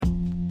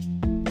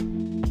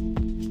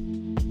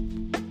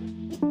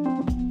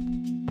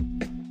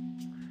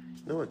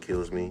what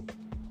kills me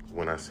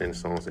when I send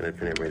songs to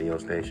independent radio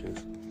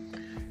stations.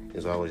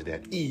 There's always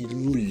that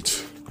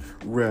elite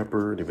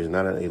rapper. If it's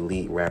not an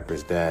elite rapper,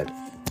 it's that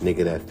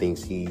nigga that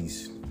thinks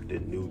he's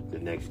the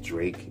next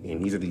Drake.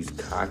 And these are these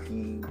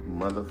cocky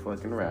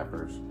motherfucking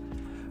rappers.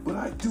 But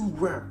I do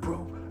rap,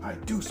 bro. I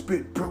do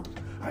spit, bro.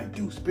 I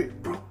do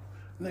spit, bro.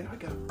 Nigga, I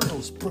got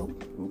flows, bro.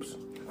 Oops.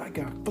 I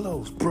got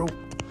flows, bro.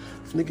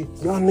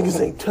 Nigga, y'all niggas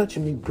ain't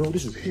touching me, bro.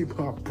 This is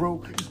hip-hop,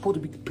 bro. You're supposed to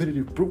be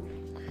competitive, bro.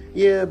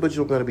 Yeah, but you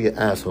don't gotta be an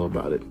asshole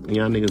about it.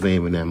 Y'all niggas ain't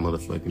even that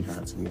motherfucking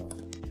hot to me.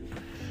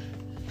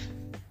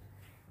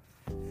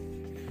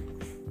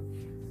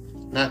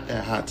 Not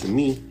that hot to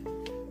me.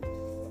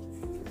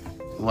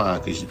 Why?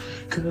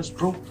 Cause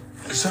bro,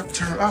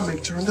 I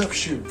make turned up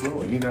shit,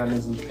 bro. And you got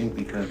niggas who think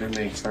because they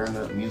make turned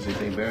up music,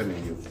 they better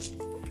than you.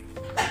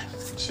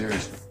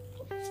 Seriously.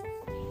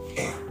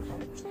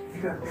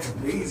 You got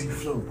that lazy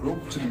flow, bro.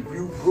 To be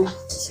real, bro.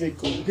 They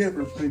gon'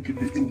 never make in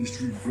the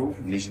industry, bro.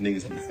 These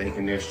niggas be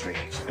faking their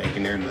streams,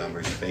 faking their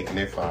numbers, faking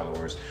their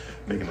followers,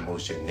 making the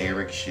most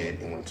generic shit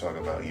and want to talk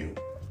about you.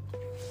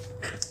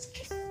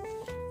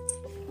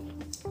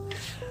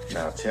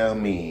 Now tell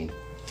me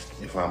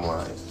if I'm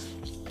lying.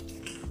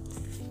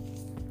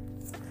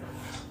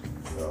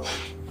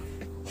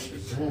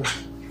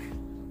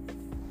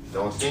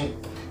 Don't think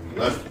you're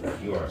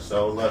lucky. You are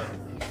so lucky.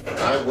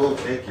 I will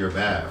take your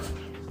bath.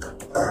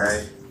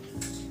 Alright?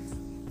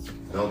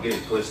 Don't get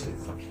it twisted.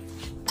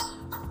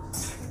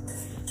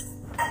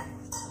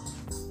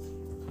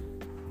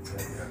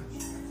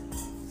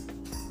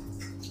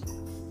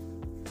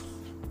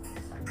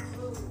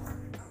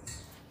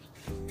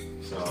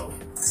 So,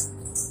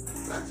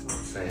 that's what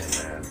I'm saying,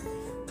 man.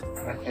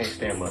 I can't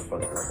stand motherfuckers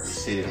like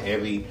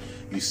that.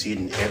 You see it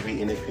in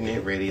every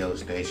independent radio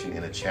station,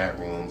 in the chat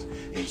rooms,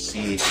 and you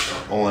see it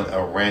on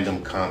a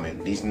random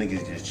comment. These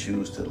niggas just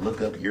choose to look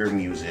up your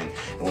music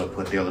and want to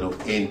put their little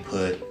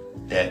input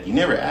that you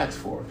never asked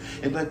for.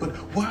 And like, but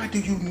why do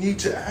you need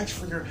to ask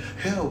for your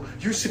hell?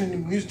 You're sending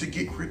the music to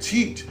get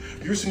critiqued.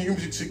 You're sending your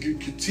music to get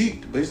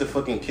critiqued. But here's the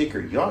fucking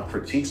kicker. Y'all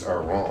critiques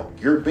are wrong.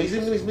 You're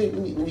basically, let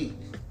me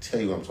tell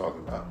you what I'm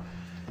talking about.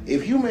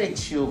 If you make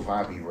chill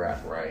vibey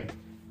rap, right,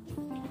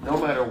 no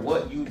matter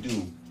what you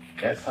do,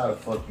 that's how the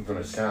fuck you're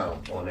gonna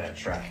sound on that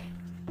track.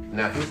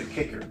 Now here's the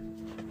kicker.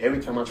 Every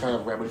time I try to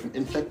rap with different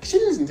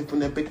inflections and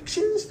different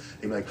inflections,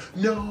 they be like,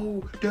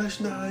 no, that's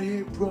not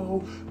it,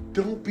 bro.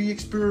 Don't be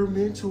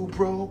experimental,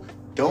 bro.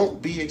 Don't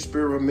be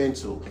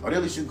experimental. Or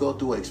at least you go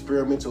through an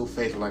experimental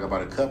phase for like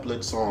about a couple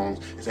of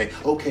songs and say,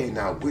 okay,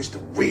 now where's the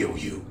real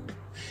you?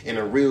 And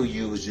the real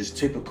you is just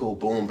typical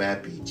boom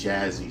bappy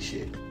jazzy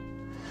shit.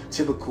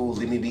 Typical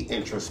let me be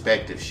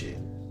introspective shit.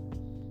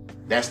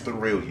 That's the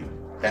real you.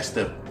 That's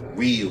the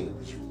real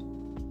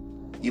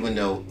you. Even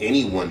though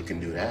anyone can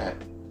do that.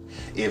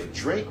 If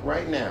Drake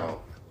right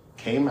now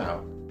came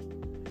out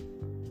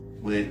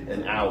with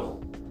an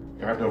album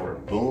and rapped over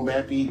boom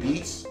bappy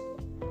beats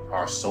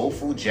or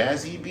soulful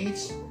jazzy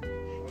beats,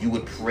 you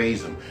would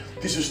praise him.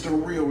 This is the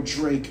real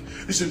Drake.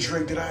 This is a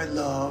Drake that I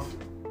love.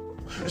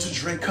 This is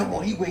Drake. Come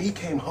on, he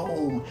came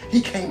home.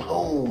 He came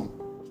home.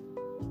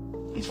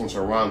 He's from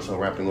Toronto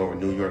rapping over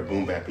New York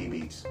boom bappy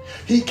beats.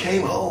 He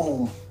came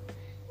home.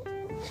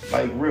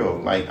 Like real.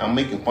 Like I'm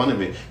making fun of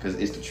it because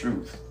it's the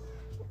truth.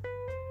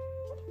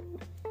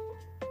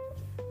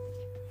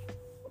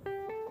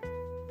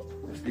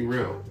 Let's be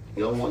real.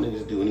 You don't want to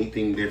just do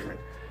anything different.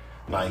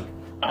 Like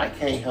I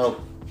can't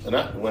help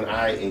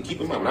and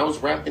keep in mind when I was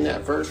rapping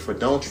that verse for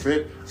Don't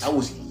Trip, I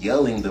was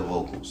yelling the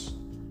vocals.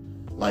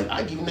 Like,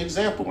 I give you an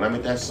example. When I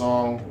made that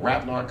song,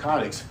 Rap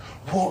Narcotics,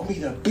 want me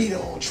to beat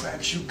on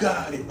tracks, you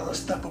got it,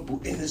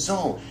 unstoppable in the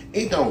zone.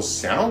 It don't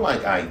sound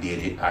like I did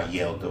it. I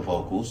yelled the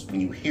vocals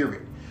when you hear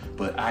it.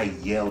 But I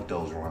yelled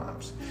those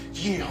rhymes.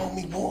 Yeah,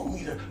 homie, want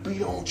me to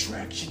beat on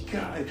tracks, you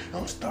got it,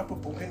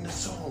 unstoppable in the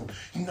zone.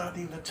 You're not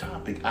even a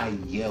topic. I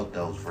yelled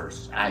those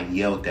verses. I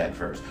yelled that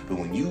verse. But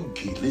when you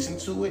listen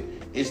to it,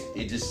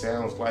 it just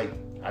sounds like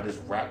I just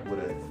rap with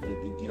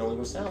you don't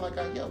even sound like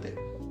I yelled it.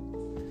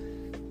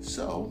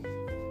 So,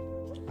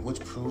 which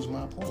proves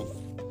my point.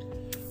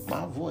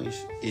 My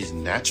voice is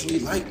naturally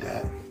like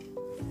that.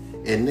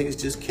 And niggas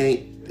just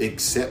can't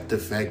accept the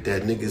fact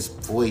that niggas'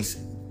 voice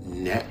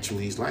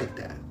naturally is like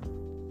that.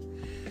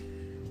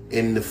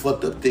 And the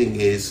fucked up thing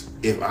is,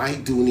 if I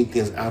do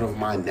anything out of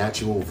my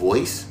natural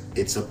voice,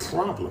 it's a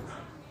problem.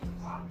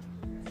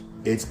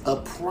 It's a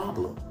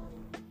problem.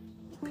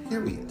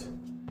 Period.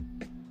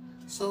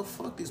 So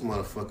fuck these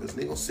motherfuckers.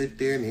 They gonna sit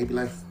there and they be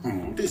like,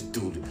 this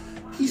dude,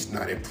 he's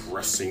not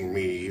impressing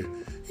me.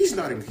 He's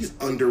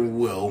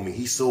underwhelming.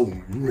 He's so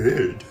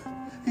mid.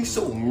 He's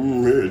so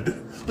mid.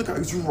 Look how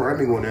he's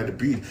rhyming on that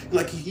beat.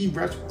 Like he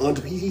raps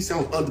he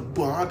sounds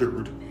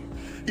unbothered.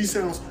 He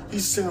sounds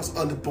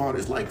unbothered.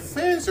 It's like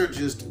fans are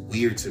just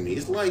weird to me.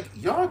 It's like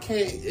y'all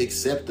can't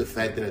accept the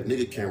fact that a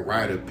nigga can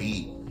write a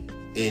beat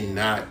and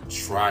not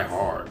try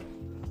hard.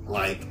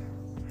 Like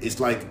it's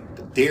like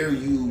dare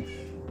you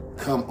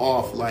come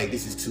off like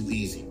this is too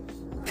easy.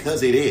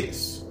 Because it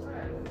is.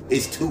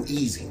 It's too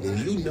easy. When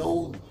you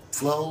know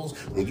flows,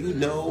 when you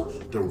know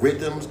the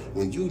rhythms,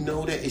 when you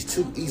know that it's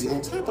too easy.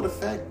 On top of the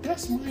fact,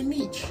 that's my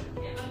niche.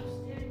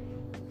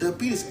 The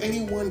beat is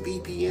 81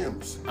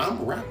 BPMs.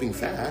 I'm rapping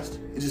fast.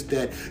 It's just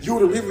that your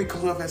delivery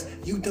comes off as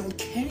you don't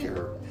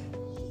care.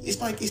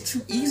 It's like it's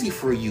too easy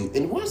for you.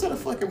 And why is that a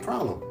fucking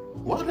problem?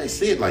 Why do they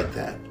say it like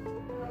that?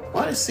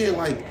 Why do they say it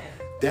like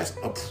that's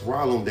a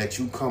problem that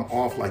you come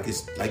off like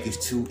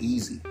it's too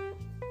easy?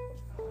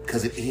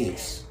 Because it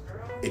is.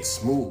 It's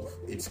smooth.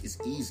 It's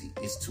easy.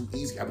 It's too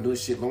easy. I've been doing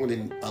shit longer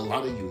than a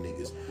lot of you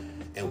niggas.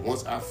 And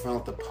once I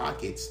found the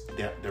pockets,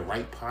 the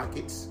right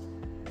pockets,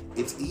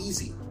 it's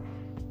easy.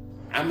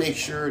 I make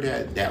sure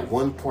that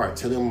one part,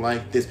 tell them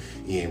like this,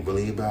 it ain't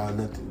really about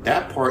nothing.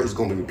 That part is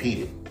going to be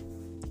repeated.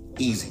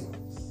 Easy.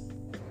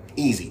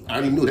 I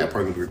already knew that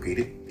part was going to be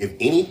repeated. If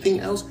anything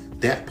else,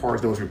 that part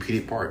is the most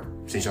repeated part.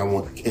 Since y'all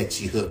want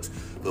catchy hooks.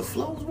 But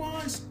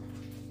flows-wise,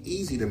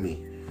 easy to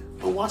me.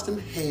 But watch them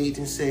hate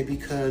and say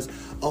because,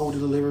 the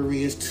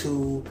delivery is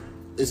too,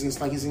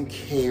 it's like it's in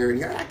care. And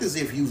you act as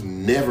if you've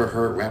never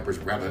heard rappers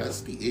rap.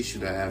 That's the issue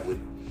that I have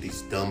with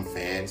these dumb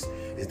fans,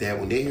 is that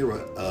when they hear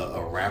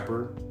a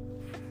rapper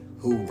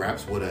who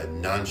raps with a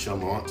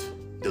nonchalant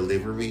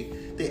delivery,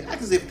 they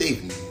act as if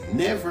they've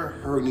never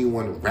heard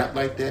anyone rap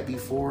like that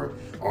before,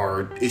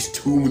 or it's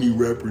too many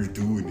rappers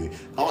doing it.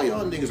 All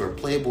y'all niggas are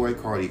Playboy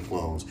Carti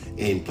clones,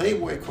 and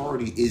Playboy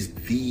Carti is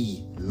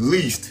the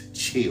least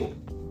chill,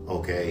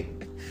 okay?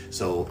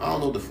 So I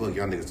don't know what the fuck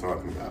y'all niggas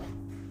talking about.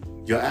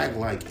 Y'all act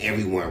like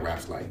everyone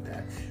raps like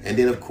that. And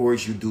then of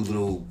course you do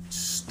little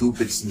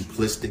stupid,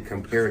 simplistic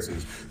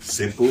comparisons.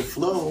 Simple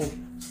flow,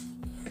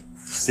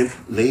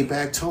 laid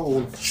back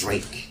tone,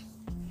 Drake.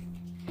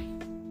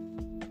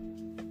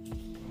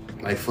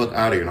 Like, fuck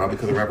out of here. Not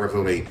because the rapper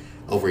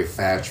over a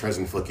fast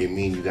doesn't fucking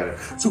mean you gotta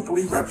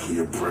superly rapidly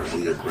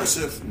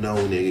aggressive. No,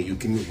 nigga, you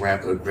can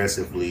rap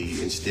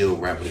aggressively and still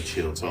rap with a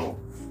chill tone.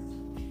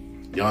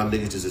 Y'all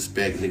niggas just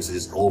expect niggas to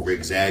just over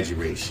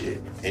exaggerate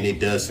shit. And it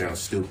does sound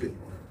stupid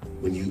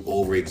when you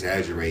over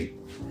exaggerate.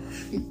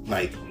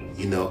 Like,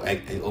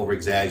 over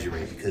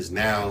exaggerate, because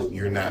now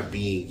you're not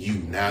being you.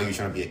 Now you're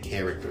trying to be a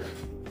character.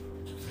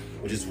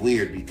 Which is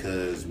weird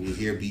because when you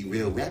hear Be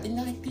Real rapping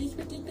like this,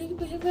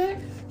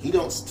 he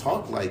don't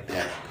talk like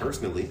that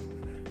personally.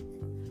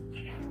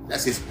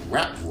 That's his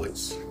rap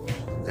voice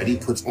that he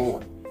puts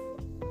on.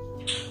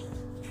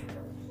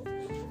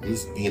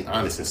 He's being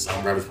honest, and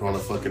some rappers put on a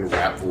fucking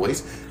rap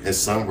voice, and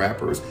some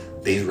rappers,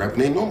 they rap in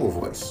their normal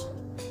voice,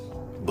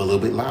 but a little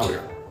bit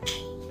louder.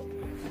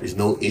 There's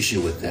no issue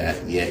with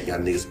that, yet y'all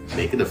niggas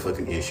make it a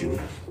fucking issue.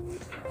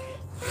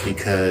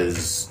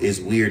 Because it's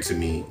weird to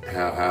me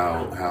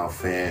how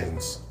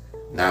fans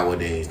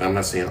nowadays, and I'm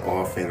not saying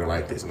all fans are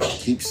like this, and I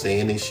keep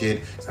saying this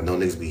shit, I know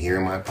niggas be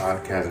hearing my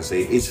podcast and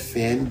say it's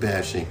fan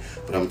bashing,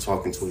 but I'm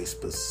talking to a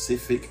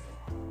specific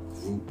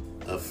group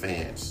of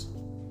fans.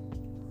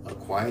 A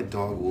quiet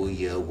dog will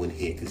yell when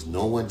hit, because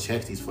no one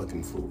checks these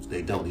fucking fools.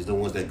 They don't. These are the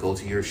ones that go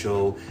to your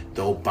show,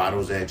 throw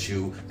bottles at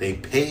you. They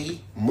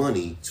pay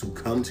money to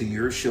come to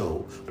your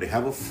show, but they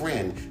have a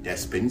friend that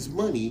spends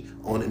money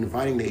on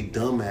inviting their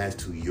dumbass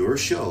to your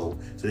show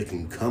so they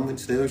can come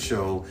into their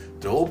show,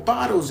 throw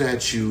bottles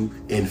at you,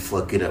 and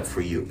fuck it up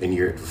for you. And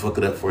you're fuck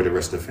it up for the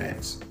rest of the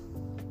fans.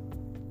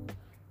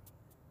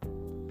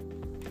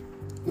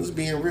 Who's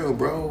being real,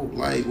 bro?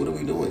 Like, what are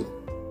we doing?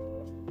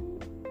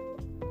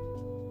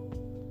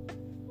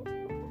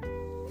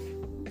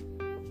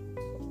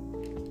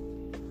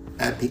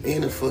 At the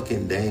end of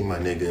fucking day, my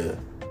nigga,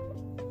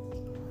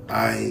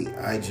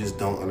 I just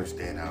don't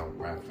understand how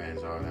rap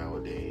fans are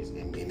nowadays.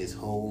 And this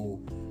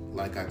whole,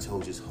 like I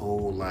told you, this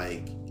whole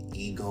like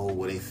ego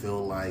where they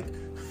feel like,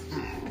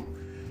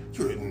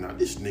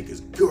 this nigga's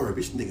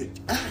garbage, this nigga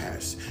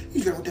ass.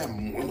 He got that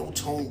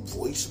monotone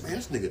voice, man.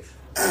 This nigga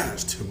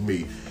ass to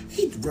me.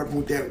 He rapping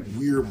with that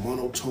weird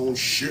monotone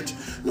shit.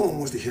 No one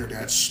wants to hear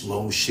that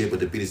slow shit,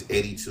 but the beat is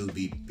 82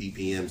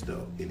 BPMs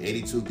though. And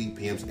 82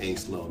 BPMs ain't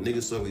slow.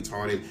 Niggas so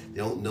retarded, they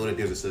don't know that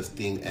there's a such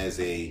thing as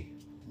a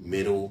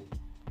mid-tempo.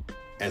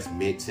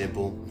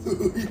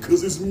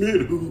 Because it's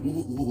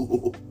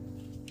middle.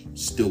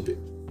 Stupid.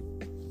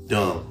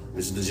 Dumb.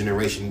 This is the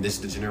generation,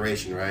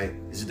 right?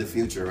 This is the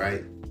future,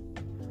 right?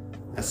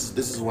 This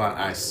is why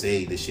I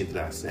say the shit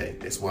that I say.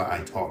 That's why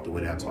I talk the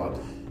way that I talk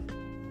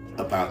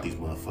about these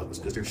motherfuckers,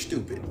 because they're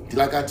stupid.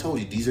 Like I told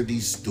you,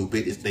 these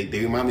stupid. They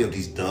remind me of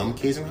these dumb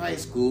kids in high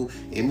school,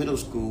 in middle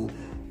school,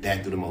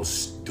 that do the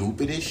most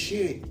stupidest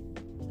shit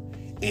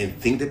and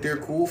think that they're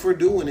cool for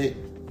doing it.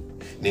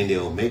 And then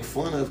they'll make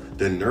fun of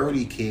the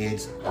nerdy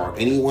kids or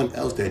anyone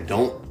else that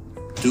don't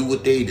do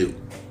what they do.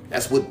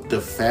 That's what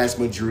the vast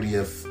majority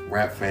of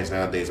rap fans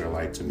nowadays are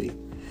like to me.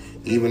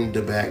 Even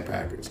the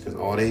backpackers, because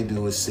all they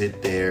do is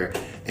sit there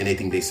and they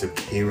think they're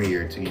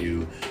superior to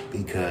you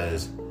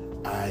because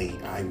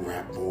I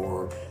rap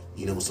more,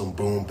 some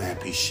boom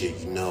bappy shit,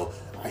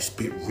 I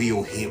spit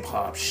real hip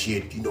hop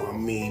shit, you know what I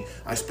mean?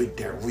 I spit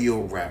that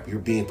real rap. You're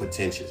being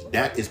pretentious.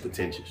 That is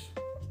pretentious.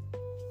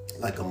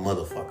 Like a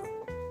motherfucker.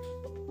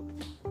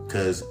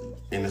 Because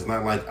And it's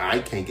not like I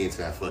can't get into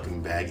that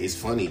fucking bag. It's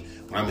funny,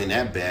 when I'm in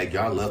that bag,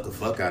 y'all love the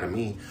fuck out of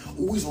me.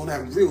 Oh, he's on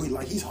that real,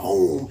 like he's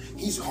home.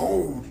 He's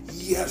home.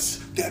 Yes,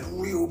 that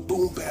real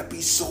boom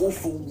bappy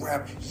soulful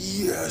rap.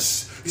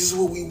 Yes, this is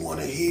what we want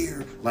to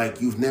hear.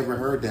 Like, you've never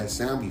heard that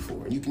sound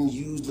before. You can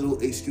use little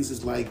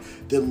excuses like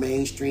the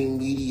mainstream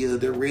media,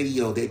 the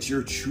radio that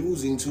you're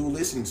choosing to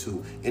listen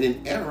to. In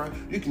an era,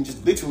 you can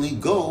just literally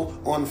go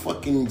on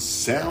fucking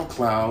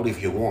SoundCloud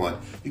if you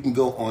want. You can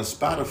go on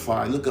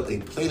Spotify, look up a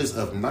playlist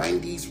of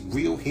 90s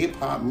real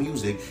hip-hop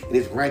music, and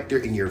it's right there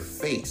in your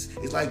face.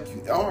 It's like,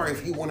 or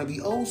if you want to be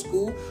old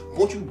school,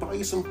 won't you buy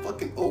you some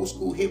fucking old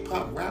school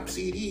hip-hop rap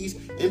CDs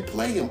and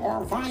play them,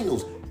 or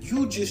vinyls?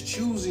 You just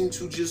choosing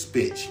to just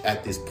bitch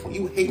at this point.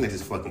 You hating at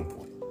this fucking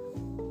point.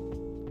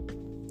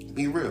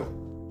 Be real.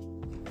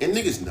 And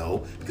niggas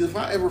know, because if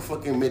I ever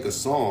fucking make a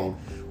song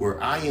where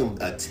I am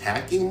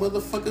attacking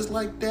motherfuckers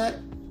like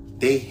that,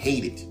 they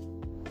hate it.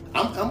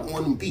 I'm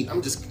on beat.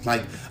 I'm just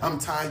like, I'm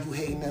tired of you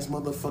hating ass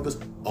motherfuckers.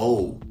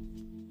 Oh.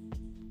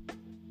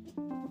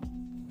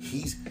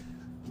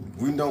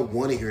 We don't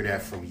want to hear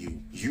that from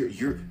you.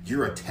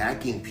 You're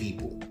attacking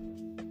people.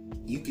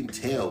 You can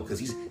tell, because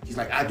he's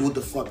like, I do what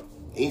the fuck.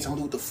 Anytime I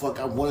do what the fuck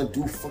I want to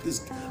do, fuck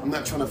this. I'm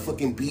not trying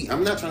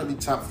to be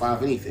top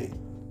 5 anything.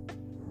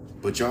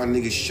 But y'all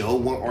niggas show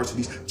one artist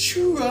to be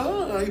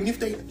try, and if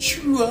they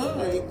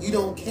try, you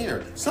don't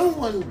care.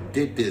 Someone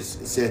did this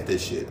and said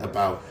this shit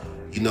about,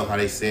 you know how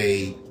they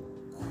say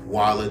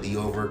quality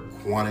over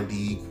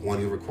quantity,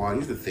 quantity over quality.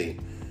 Here's the thing.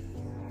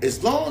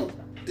 As long,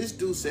 this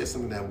dude said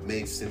something that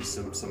made some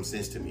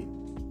sense to me.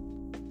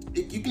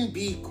 You can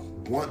be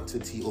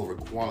quantity over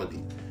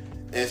quality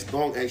as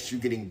long as you're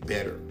getting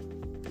better.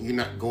 You're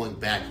not going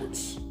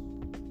backwards.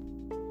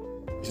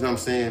 You know what I'm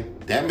saying?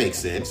 That makes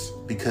sense,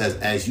 because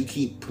as you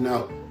keep putting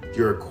out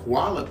your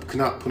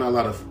putting out a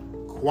lot of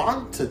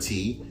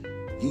quantity,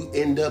 you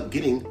end up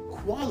getting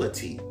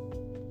quality.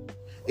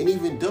 And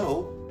even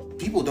though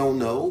people don't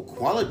know,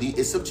 quality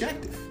is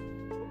subjective.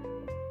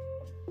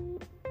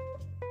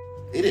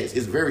 It is.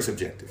 It's very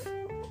subjective.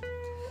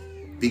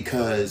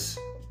 Because,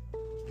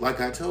 like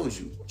I told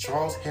you,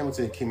 Charles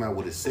Hamilton came out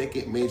with a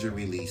second major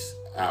release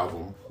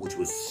album, which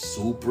was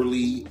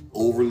superly,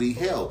 overly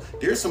hell.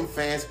 There's some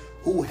fans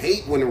who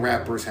hate when the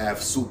rappers have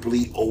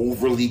superly,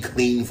 overly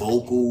clean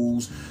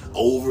vocals,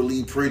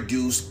 overly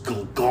produced,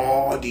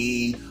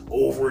 gaudy,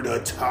 over the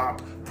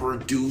top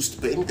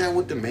produced. But isn't that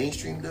what the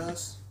mainstream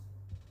does?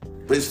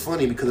 But it's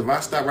funny, because if I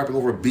stop rapping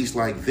over beats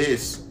like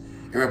this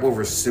and rap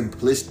over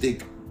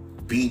simplistic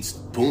beats,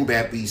 boom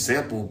bap beats,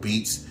 sample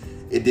beats,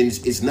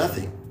 it's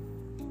nothing.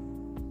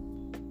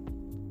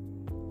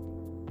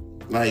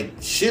 Like,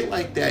 shit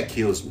like that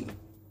kills me.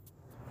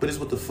 But it's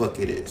what the fuck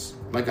it is.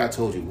 Like I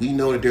told you, we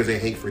know that there's a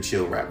hate for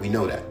chill rap. We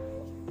know that.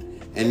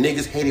 And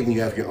niggas hate it when you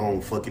have your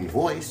own fucking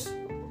voice.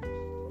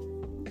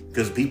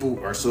 Because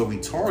people are so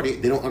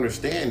retarded, they don't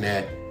understand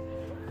that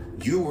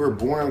you were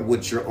born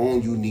with your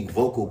own unique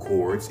vocal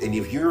cords. And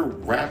if you're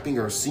rapping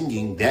or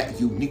singing,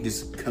 that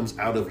uniqueness comes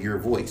out of your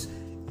voice.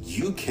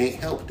 You can't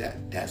help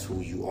that. That's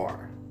who you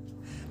are.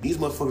 These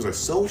motherfuckers are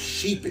so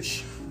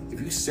sheepish.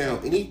 If you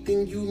sound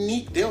anything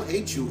unique, they'll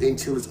hate you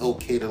until it's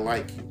okay to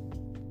like you.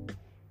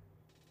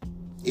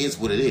 It's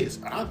what it is.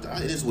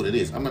 It is what it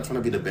is. I'm not trying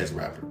to be the best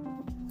rapper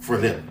for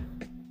them.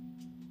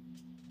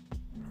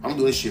 I'm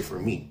doing this shit for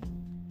me.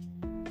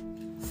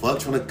 Fuck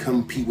trying to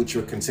compete with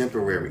your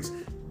contemporaries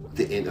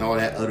and all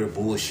that other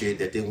bullshit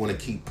that they want to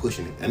keep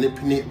pushing it.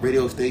 Independent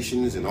radio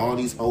stations and all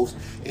these hosts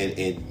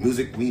and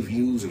music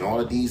reviews and all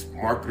of these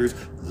marketers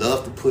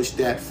love to push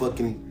that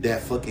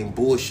fucking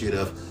bullshit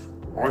of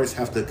artists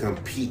have to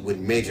compete with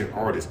major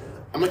artists.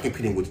 I'm not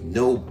competing with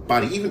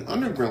nobody, even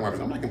underground rappers.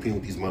 I'm not competing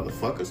with these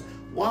motherfuckers.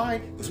 Why?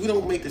 Because we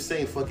don't make the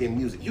same fucking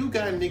music. You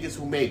got niggas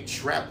who make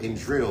trap and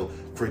drill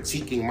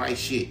critiquing my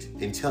shit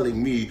and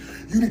telling me,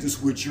 you need to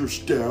switch your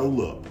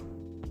style up.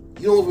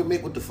 You don't even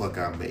make what the fuck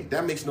I make.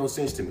 That makes no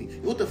sense to me.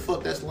 You know what the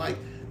fuck that's like?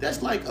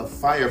 That's like a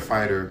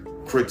firefighter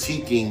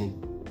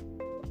critiquing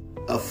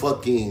a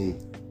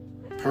fucking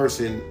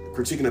person,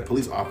 critiquing a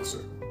police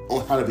officer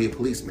on how to be a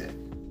policeman.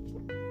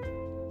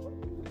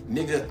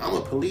 Nigga, I'm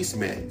a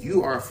policeman.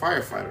 You are a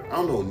firefighter. I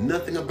don't know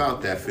nothing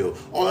about that field.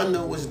 All I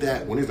know is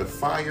that when there's a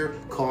fire,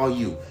 call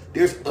you.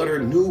 There's other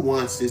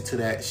nuances to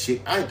that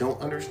shit I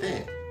don't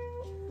understand.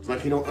 It's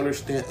like you don't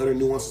understand other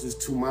nuances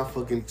to my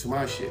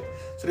shit.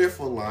 So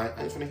therefore, line,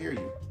 I just want to hear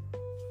you.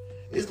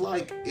 It's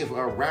like if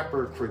a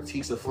rapper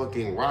critiques a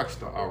fucking rock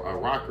star or a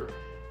rocker.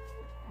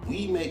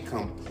 We make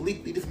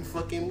completely different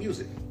fucking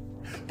music.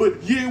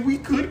 But yeah, we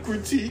could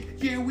critique.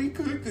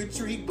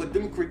 But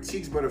them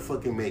critiques better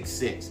fucking make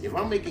sense. If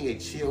I'm making a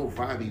chill,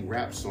 vibey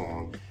rap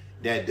song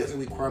that doesn't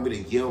require me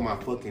to yell my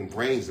fucking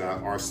brains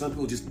out, or some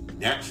people just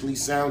naturally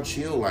sound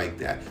chill like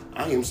that,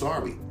 I am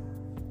sorry.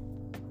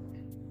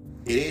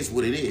 It is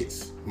what it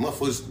is.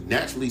 Motherfuckers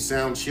naturally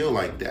sound chill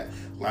like that.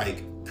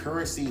 Like,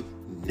 Currency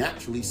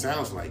naturally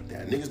sounds like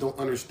that. Niggas don't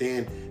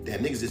understand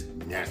that niggas just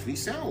naturally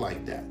sound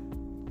like that.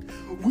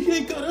 We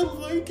ain't gotta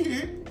like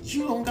it.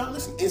 You don't gotta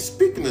listen. And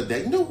speaking of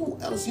that, you know who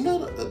else? You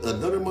know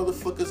another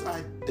motherfuckers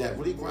that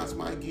really grinds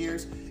my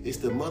gears? It's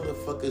the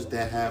motherfuckers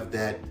that have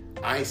that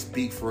I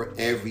speak for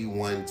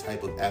everyone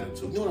type of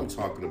attitude. You know what I'm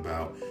talking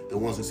about? The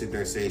ones that sit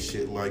there and say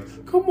shit like,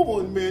 come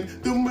on,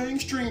 man, the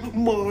mainstream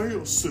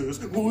Maya says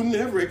will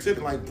never accept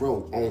it. Like,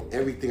 bro, on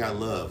everything I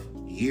love,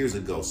 years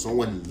ago,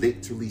 someone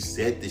literally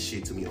said this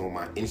shit to me on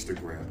my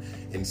Instagram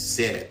and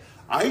said,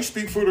 I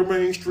speak for the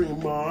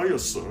mainstream Maya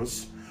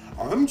says.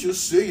 I'm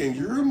just saying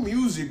your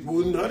music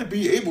will not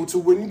be able to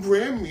win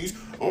Grammys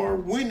or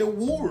win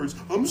awards.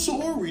 I'm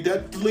sorry,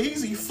 that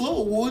lazy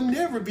flow will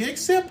never be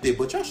accepted.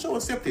 But y'all sure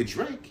accepted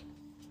Drake.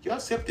 Y'all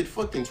accepted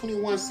fucking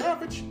 21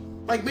 Savage.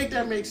 Like, make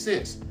that make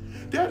sense.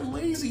 That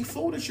lazy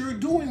flow that you're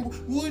doing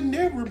will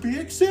never be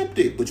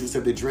accepted. But you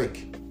accepted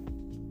Drake.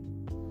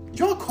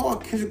 Y'all call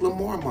Kendrick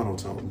Lamar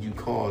monotone. You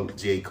call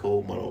J.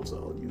 Cole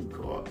monotone.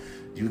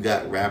 You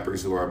got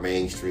rappers who are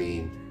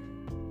mainstream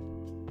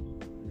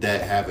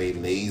that have a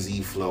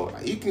lazy flow.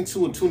 You can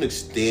to an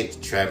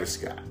extent Travis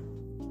Scott.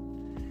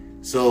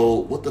 So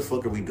what the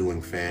fuck are we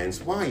doing,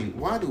 fans? Why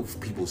do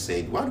people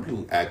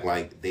act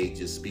like they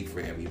just speak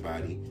for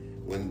everybody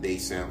when they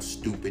sound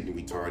stupid and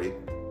retarded?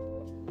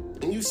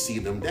 And you see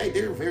them,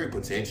 they're very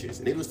pretentious.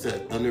 And they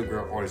listen to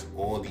underground artists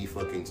all the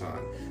fucking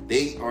time.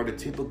 They are the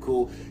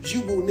typical,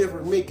 you will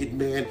never make it,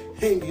 man,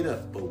 hang it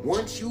up. But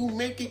once you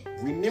make it,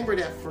 remember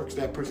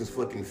that person's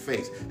fucking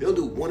face. They'll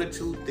do one or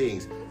two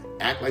things.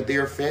 Act like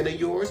they're a fan of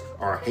yours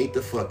or hate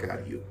the fuck out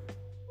of you.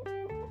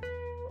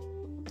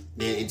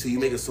 Then until you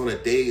make a song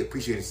that they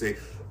appreciate and say,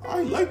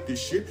 I like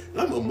this shit, and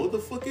I'm a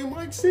motherfucking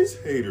Mike Sense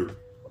hater.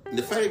 And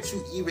the fact that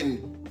you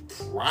even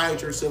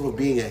pride yourself on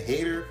being a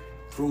hater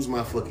proves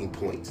my fucking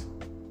point.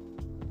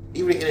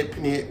 Even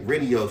independent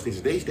radio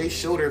stations, they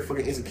show their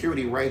fucking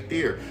insecurity right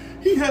there.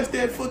 He has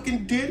that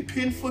fucking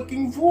deadpan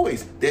fucking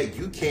voice that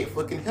you can't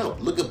fucking help.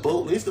 Look at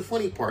Bo. It's the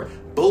funny part.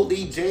 Bo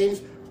Lee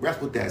James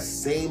raps with that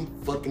same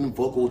fucking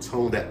vocal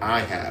tone that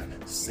I have.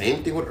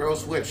 Same thing with Earl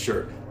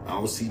Sweatshirt. I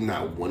don't see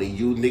not one of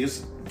you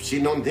niggas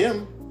shitting on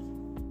them.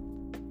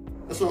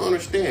 That's what I don't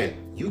understand.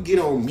 You get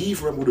on me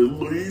for with a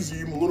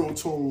lazy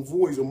monotone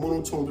voice, a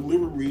monotone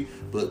delivery,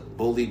 but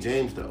Bo Lee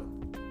James though.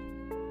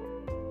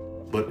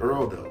 But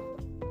Earl though.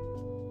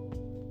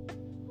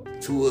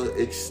 To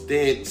an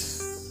extent,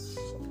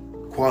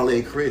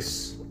 Quale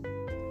Chris.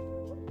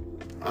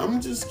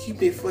 I'm just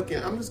keeping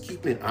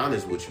it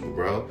honest with you,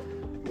 bro.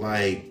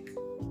 Like,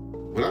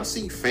 when I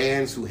see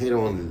fans who hit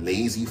on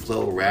lazy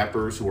flow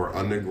rappers who are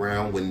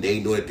underground, when they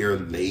know that they're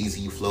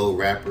lazy flow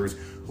rappers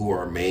who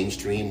are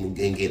mainstream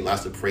and get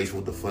lots of praise for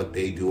what the fuck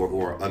they do, or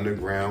who are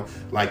underground,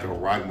 like a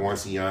Rock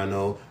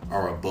Marciano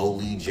or a Bo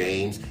Lee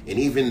James, and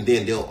even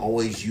then they'll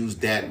always use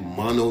that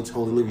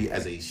monotone delivery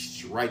as a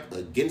strike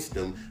against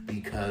them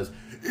because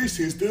it's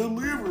his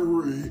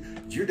delivery.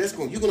 You're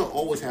gonna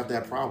always have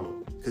that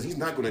problem because he's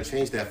not gonna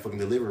change that fucking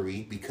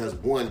delivery because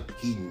one,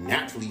 he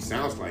naturally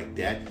sounds like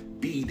that.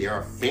 B, there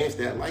are fans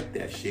that like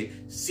that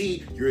shit.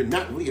 C, you're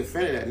not really a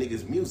fan of that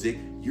nigga's music.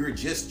 You're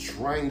just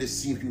trying to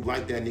see if you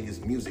like that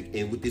nigga's music,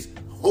 and with this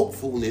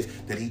hopefulness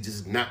that he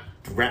just not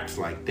raps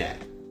like that.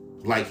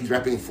 Like he's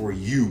rapping for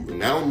you.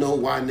 And I don't know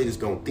why niggas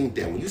don't think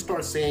that. When you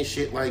start saying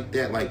shit like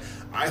that, like,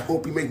 I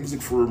hope he makes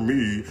music for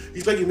me.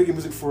 He's like he's making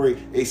music for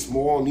a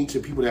small niche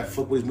of people that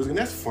fuck with his music. And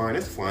that's fine.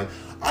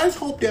 I just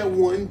hope that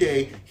one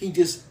day he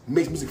just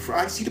makes music for,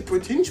 I see the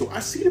potential.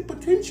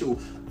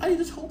 I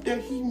just hope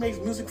that he makes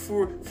music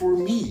for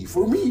me,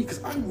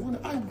 because I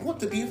want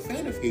to be a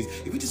fan of his.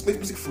 If he just makes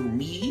music for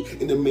me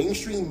and the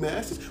mainstream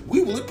masses,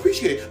 we will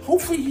appreciate it.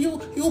 Hopefully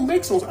he'll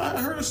make songs. I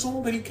heard a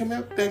song that he came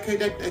out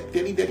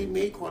that he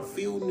made called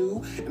Feel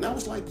New, and I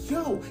was like,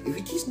 yo, if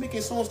he keeps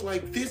making songs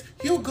like this,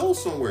 he'll go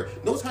somewhere.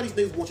 Notice how these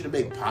niggas want you to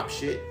make pop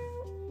shit.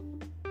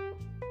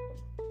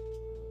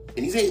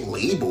 And these ain't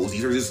labels,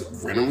 these are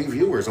just random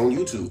reviewers on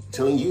YouTube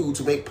telling you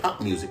to make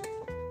pop music.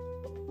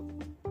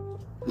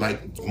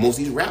 Like most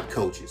of these rap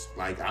coaches.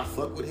 Like, I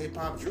fuck with Hip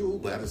Hop Drew,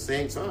 but at the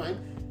same time,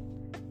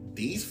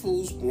 these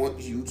fools want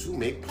you to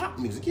make pop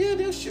music. Yeah,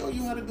 they'll show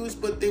you how to do this,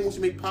 but they want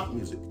you to make pop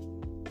music.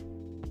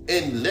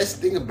 And let's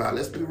think about it,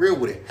 let's be real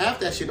with it. Half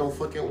that shit don't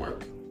fucking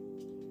work.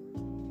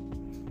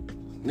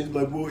 Niggas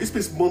like, well, it's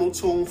this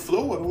monotone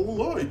flow I don't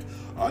like.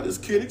 I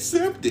just can't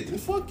accept it. Then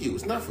fuck you,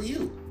 it's not for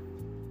you.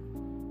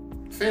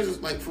 Fans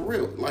is like, for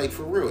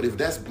real. If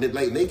that's,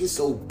 like, they get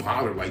so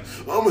bothered, like,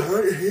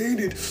 I hate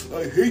it.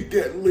 I hate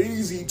that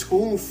lazy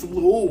tone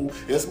flow.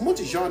 And as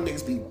much as y'all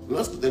niggas be,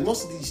 and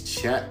most of these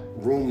chat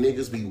room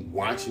niggas be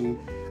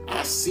watching,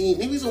 I seen,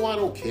 maybe so I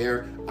don't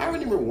care. I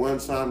remember one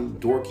time,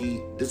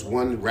 Dorky, this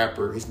one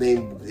rapper, his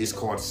name is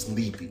called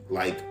Sleepy.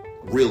 Like,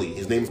 really,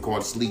 his name is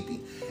called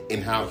Sleepy.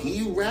 And how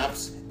he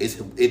raps,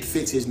 it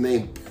fits his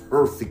name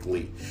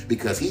perfectly.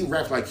 Because he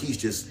raps like he's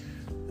just,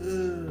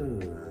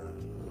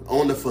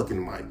 on the fucking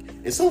mic.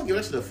 And someone give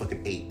that shit a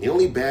fucking 8. The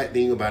only bad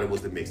thing about it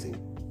was the mixing.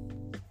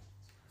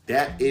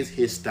 That is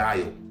his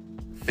style.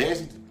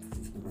 Fans,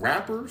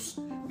 rappers,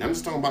 and I'm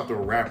just talking about the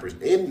rappers,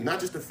 and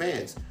not just the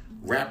fans.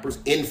 Rappers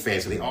and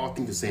fans, so they all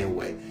think the same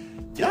way.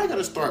 Y'all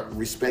gotta start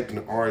respecting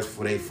the artists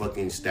for their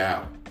fucking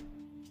style.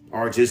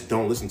 or just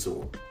don't listen to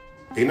them.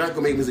 They're not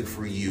gonna make music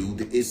for you.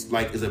 It's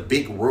a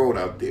big world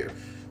out there.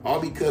 All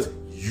because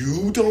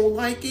you don't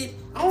like it.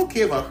 I don't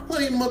care if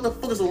 100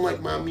 motherfuckers don't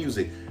like my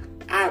music.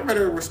 I'd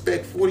rather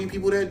respect 40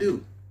 people that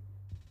do.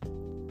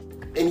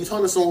 And you're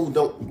talking to someone who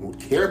don't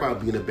care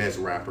about being the best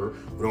rapper,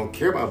 who don't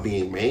care about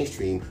being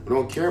mainstream, who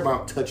don't care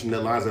about touching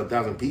the lives of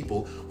 1,000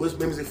 people, who's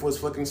making music for his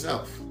fucking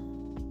self.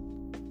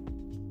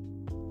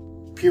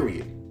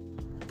 Period.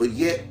 But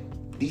yet,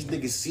 these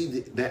niggas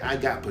see that I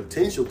got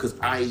potential because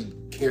I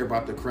care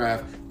about the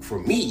craft for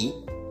me.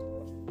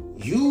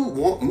 You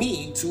want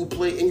me to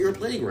play in your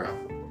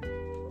playground,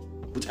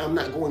 which I'm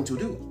not going to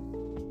do.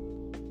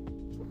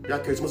 Y'all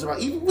care too much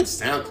about, even with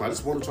SoundCloud, I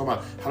just want to talk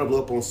about how to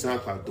blow up on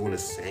SoundCloud doing the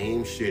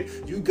same shit.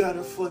 You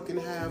gotta fucking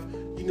have,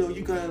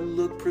 you gotta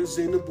look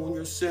presentable on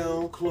your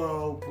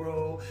SoundCloud,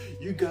 bro.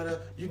 You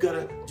gotta,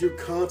 your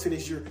content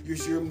is your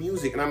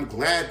music. And I'm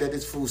glad that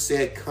this fool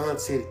said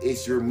content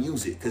is your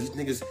music. Because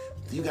these niggas,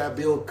 you gotta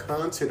build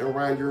content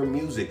around your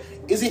music.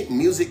 Isn't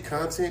music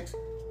content?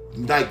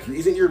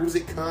 Isn't your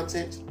music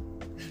content?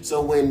 So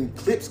when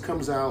Clips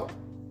comes out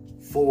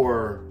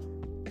for,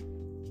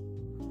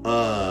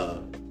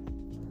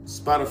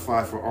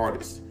 Spotify for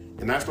artists,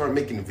 and I start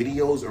making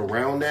videos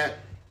around that,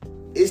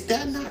 is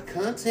that not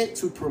content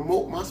to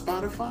promote my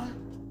Spotify?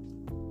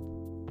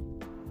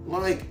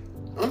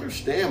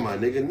 Understand, my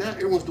nigga, not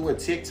everyone's doing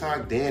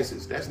TikTok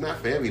dances. That's not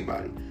for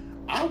everybody.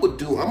 I'm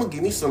gonna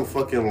give me some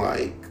fucking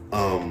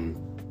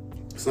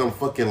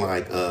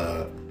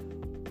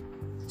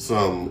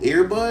some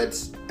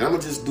earbuds, and I'm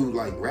gonna just do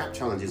rap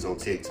challenges on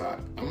TikTok.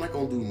 I'm not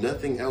gonna do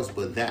nothing else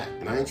but that.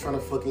 And I ain't trying to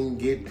fucking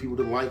get people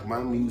to like my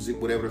music,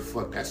 whatever the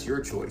fuck. That's your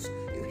choice.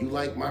 If you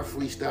like my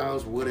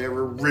freestyles,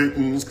 whatever,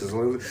 writtens, because it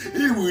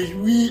was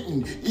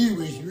written.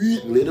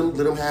 Let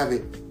them have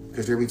it,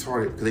 because they're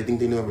retarded, because they think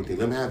they know everything.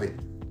 Let them have it.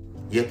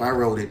 Yep, I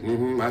wrote it.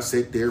 I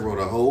sat there, wrote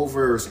a whole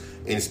verse,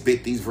 and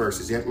spit these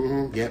verses. Yep,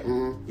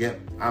 yep.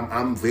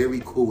 I'm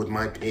very cool with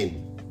my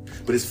pen.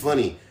 But it's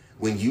funny,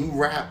 when you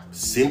rap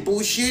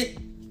simple shit,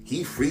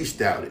 he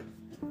freestyled it.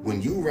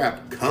 When you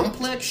rap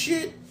complex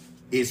shit,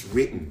 it's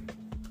written.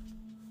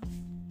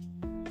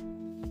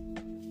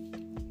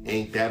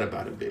 Ain't that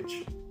about a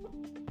bitch?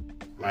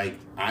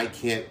 I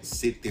can't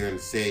sit there and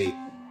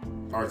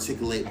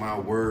articulate my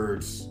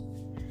words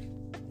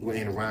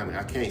in rhyming.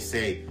 I can't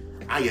say,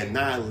 I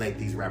annihilate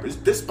these rappers.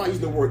 Despite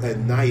using the word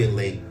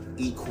annihilate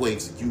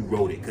equates you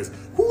wrote it. Because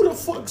who the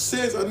fuck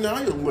says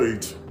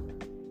annihilate?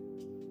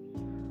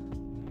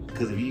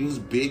 Because if you use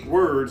big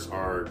words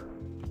or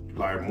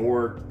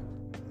more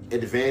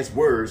advanced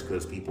words,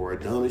 because people are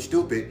dumb and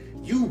stupid,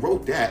 you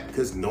wrote that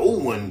because no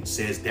one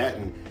says that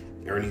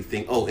or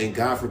anything. Oh, and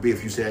God forbid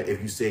if you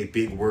say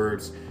big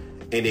words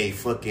in a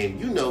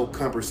fucking,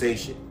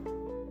 conversation,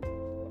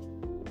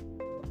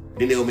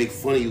 then they'll make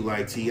fun of you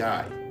like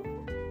T.I.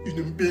 Use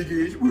them big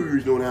ass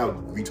words, knowing how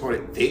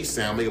retarded they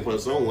sound, making fun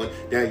of someone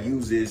that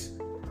uses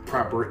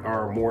proper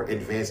or more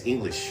advanced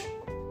English.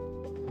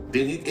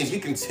 Then as you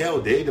can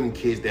tell, they them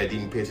kids that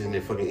didn't pay attention in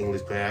their fucking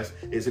English class.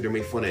 They said they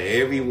make fun of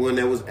everyone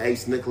that was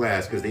ace in the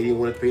class because they didn't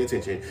want to pay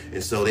attention.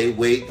 And so they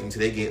wait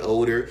until they get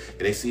older and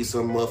they see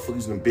some motherfuckers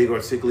using big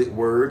articulate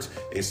words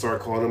and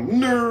start calling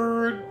them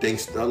nerd.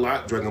 Thanks a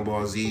lot, Dragon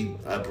Ball Z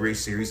Abridged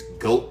series,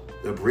 GOAT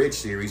Abridged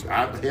series.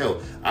 I've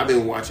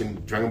been watching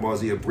Dragon Ball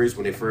Z Abridged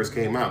when it first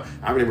came out.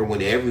 I remember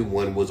when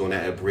everyone was on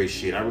that Abridged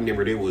shit. I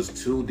remember there was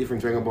 2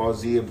 different Dragon Ball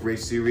Z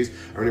Abridged series.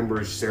 I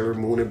remember Sailor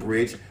Moon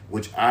Abridged,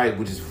 which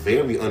is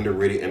very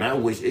underrated, and I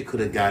wish it could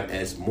have got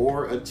as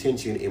more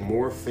attention and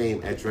more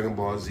fame as Dragon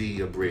Ball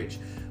Z Abridged.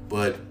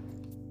 But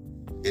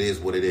it is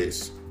what it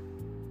is.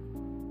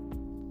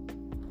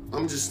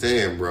 I'm just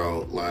saying,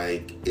 bro,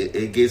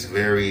 it gets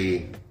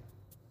very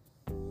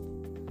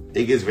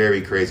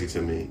crazy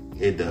to me.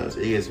 It does.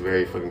 It gets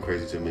very fucking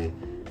crazy to me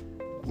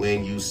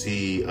when you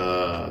see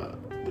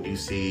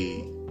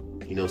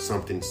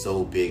something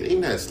so big.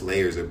 Even that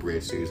Slayer's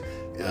Abridged series,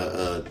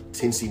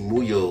 Tensei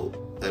Muyo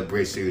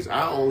Abridged series.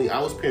 I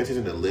was paying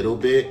attention a little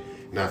bit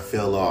and I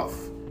fell off.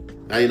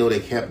 I didn't know they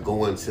kept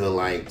going till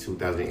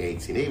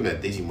 2018. Even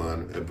that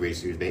Digimon Abridged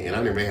series, and I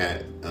remember they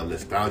had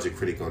Nostalgia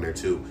Critic on there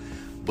too.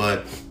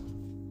 But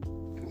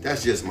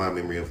that's just my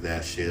memory of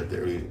that shit. The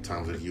early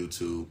times of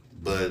YouTube.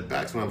 But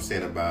back to what I'm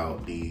saying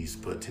about these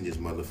pretentious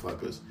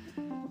motherfuckers.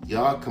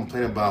 Y'all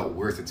complain about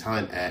where's the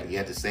talent at,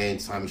 yet at the same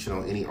time you shit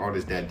on any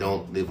artists that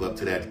don't live up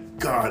to that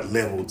God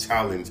level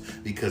talent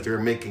because they're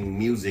making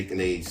music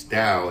in a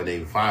style and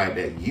a vibe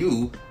that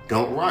you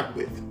don't rock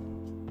with.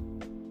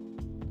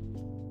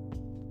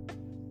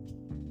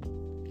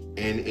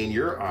 And in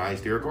your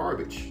eyes, they're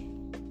garbage.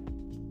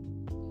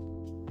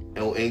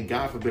 Oh, and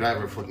God forbid I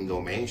ever fucking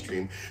go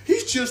mainstream.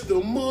 He's just a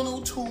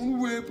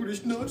monotone rapper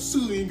that's not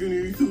singing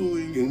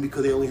anything. And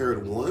because they only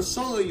heard one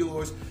song of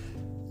yours,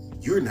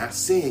 you're not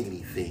saying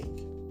anything.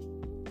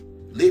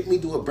 Let me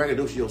do a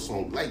braggadocio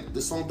song.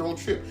 The song Don't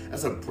Trip.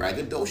 That's a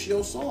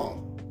braggadocio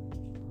song.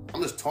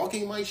 I'm just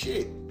talking my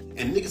shit.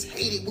 And niggas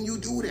hate it when you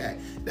do that.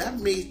 That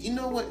means, you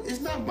know what?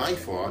 It's not my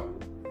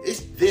fault.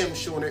 It's them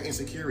showing their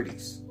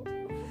insecurities.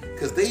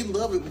 because they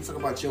love it when you talk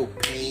about your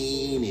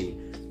pain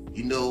and,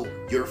 you know,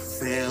 your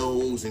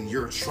fails and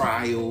your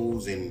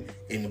trials and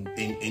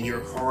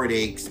your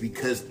heartaches,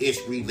 because it's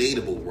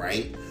relatable,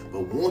 right?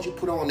 But once you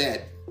put on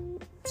that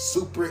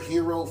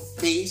superhero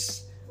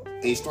face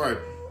and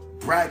start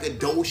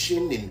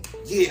braggadocious and,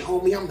 yeah,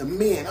 homie, I'm the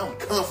man, I'm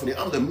confident,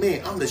 I'm the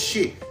man, I'm the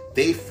shit,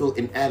 they feel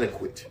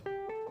inadequate.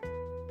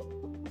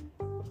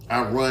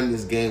 I run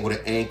this game with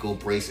an ankle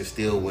brace and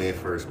still win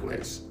first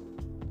place.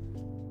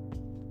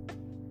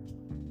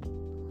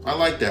 I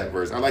like that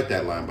verse. I like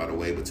that line, by the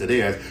way. But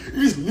today,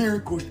 it's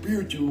lyrical,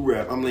 spiritual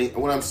rap. I mean,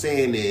 what I'm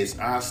saying is,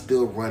 I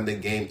still run the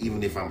game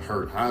even if I'm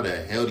hurt. How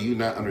the hell do you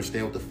not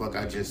understand what the fuck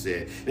I just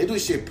said? They do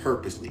shit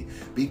purposely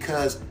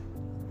because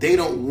they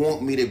don't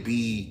want me to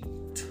be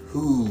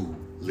too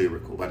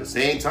lyrical. But at the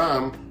same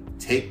time,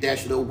 take that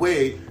shit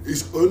away.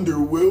 It's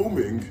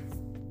underwhelming.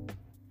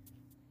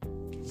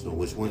 So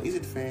which one is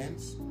it,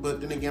 fans? But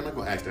then again, I'm not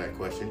gonna ask that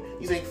question.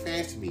 These ain't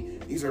fans to me.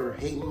 These are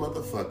hating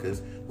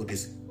motherfuckers with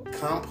this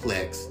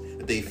complex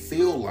that they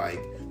feel like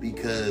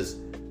because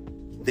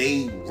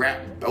they rap.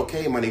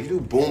 Okay, man, if you do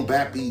boom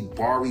bappy,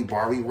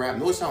 bari rap,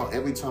 notice how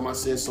every time I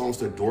send songs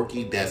to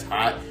Dorky that's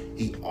hot,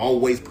 he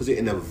always puts it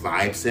in the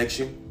vibe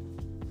section.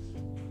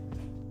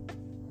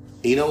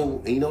 You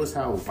notice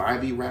how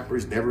vibey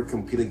rappers never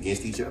compete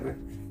against each other?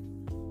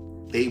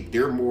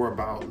 They're more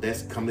about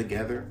let's come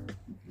together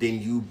than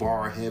you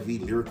bar heavy,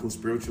 lyrical,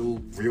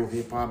 spiritual, real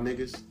hip hop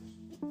niggas.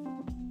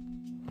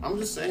 I'm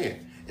just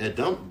saying. And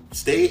don't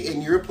stay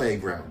in your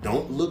playground.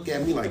 Don't look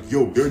at me like,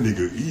 yo, that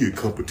nigga, he a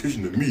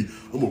competition to me.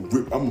 I'm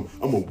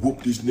gonna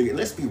whoop this nigga. And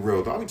let's be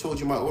real, though. I already told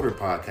you in my older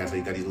podcast, how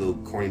you got these little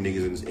corny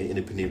niggas in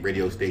independent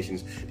radio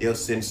stations. They'll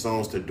send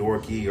songs to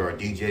Dorky or a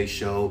DJ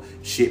show.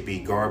 Shit be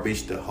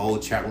garbage. The whole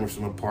chat room's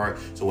from apart.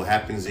 So what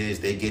happens is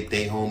they get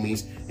their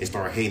homies and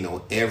start hating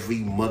on every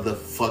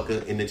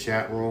motherfucker in the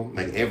chat room.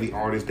 Like every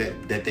artist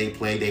that they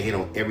play, they hate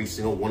on every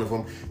single one of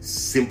them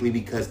simply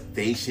because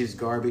they shit's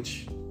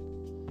garbage.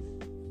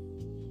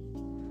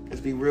 Let's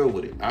be real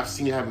with it. I've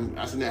seen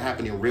that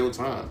happen in real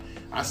time.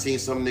 I seen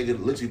some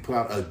nigga literally put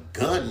out a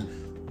gun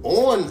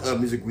on a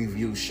music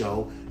review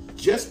show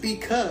just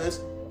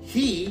because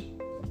he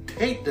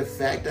hated the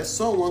fact that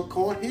someone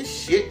called his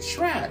shit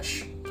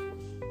trash.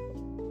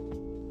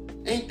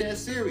 Ain't that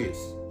serious?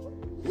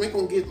 You ain't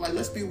gonna get, like,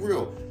 let's be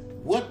real.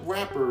 What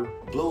rapper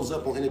blows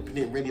up on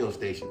independent radio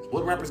stations?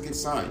 What rappers get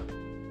signed?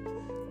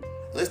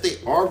 Unless they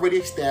already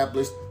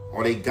established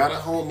or they got a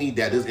homie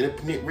that does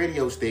independent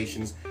radio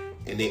stations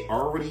and they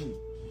already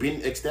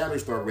been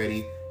established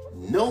already,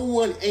 no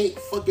one ain't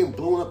fucking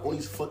blowing up on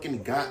these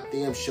fucking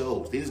goddamn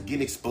shows. They just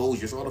getting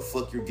exposure. That's all the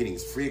fuck you're getting.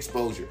 It's free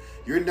exposure.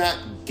 You're not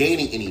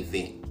gaining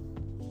anything.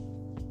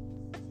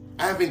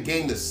 I haven't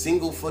gained a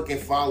single fucking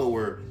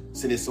follower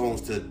sending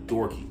songs to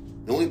Dorky.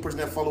 The only person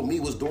that followed me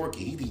was Dorky.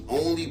 He's the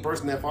only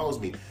person that follows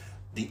me.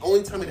 The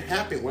only time it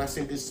happened when I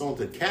sent this song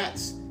to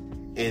Cats,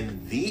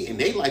 and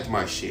they liked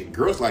my shit.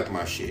 Girls liked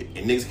my shit.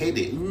 And niggas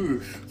hated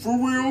it. For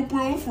real,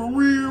 bro. For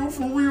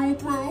real,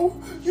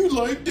 bro. You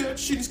like that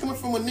shit. It's coming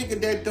from a nigga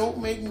that don't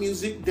make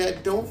music,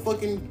 that don't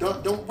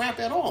rap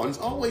at all. And it's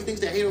always niggas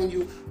that hate on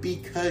you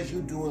because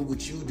you doing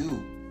what you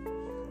do.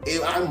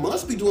 If I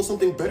must be doing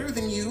something better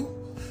than you,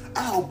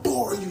 I'll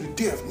bore you to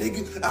death,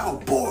 nigga. I'll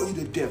bore you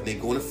to death. They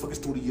go in the fucking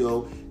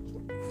studio,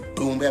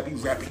 boom,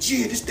 bappy, rap it.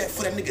 Yeah, this that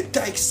for that nigga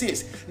Dyke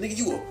Sense. Nigga,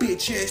 you a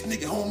bitch ass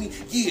nigga, homie.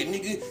 Yeah,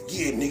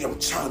 nigga, I'm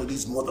tired of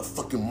these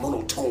motherfucking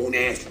monotone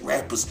ass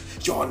rappers.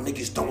 Y'all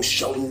niggas don't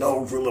show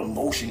no real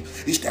emotion.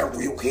 It's that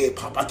real hip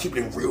hop. I keep it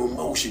in real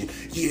motion.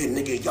 Yeah,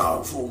 nigga,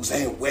 y'all fools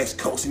ain't West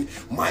Coasting.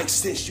 Mike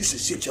Sense, you should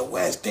sit your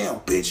ass down,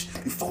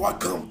 bitch. Before I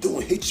come through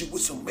and hit you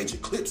with some major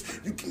clips,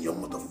 you get your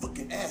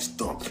motherfucking ass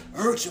thumped.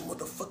 I heard your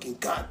motherfucking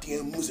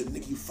goddamn music,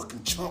 nigga, you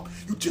fucking chump.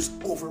 You just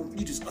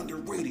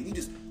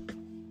underrated.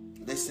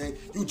 They say,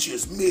 you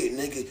just mid,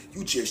 nigga.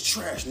 You just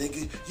trash,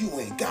 nigga. You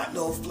ain't got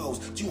no flows.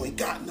 You ain't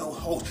got no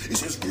hoes.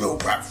 It's just real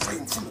rap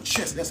frame from the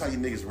chest. That's how you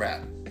niggas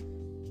rap.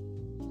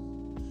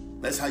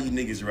 That's how you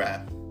niggas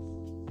rap.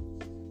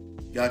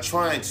 Y'all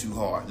trying too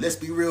hard. Let's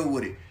be real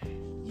with it.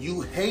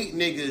 You hate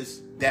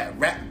niggas that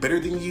rap better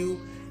than you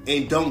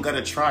and don't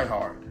gotta try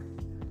hard.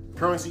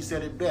 Currency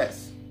said it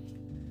best.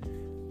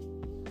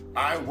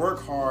 I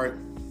work hard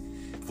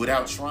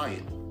without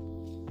trying.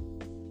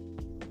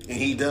 And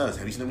he does.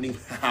 Have you seen how many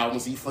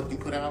albums he fucking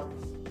put out?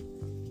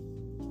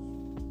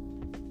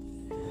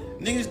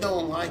 Niggas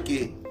don't like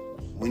it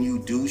when you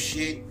do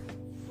shit.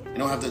 You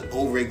don't have to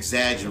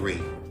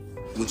over-exaggerate,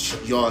 which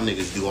y'all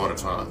niggas do all the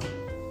time.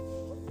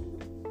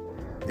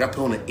 Y'all put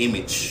on an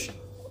image.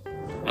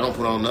 I don't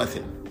put on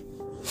nothing.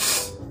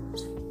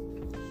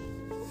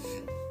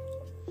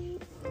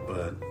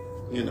 But,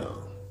 you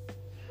know,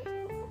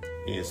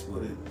 it's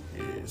what it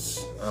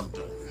is. I'm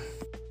done.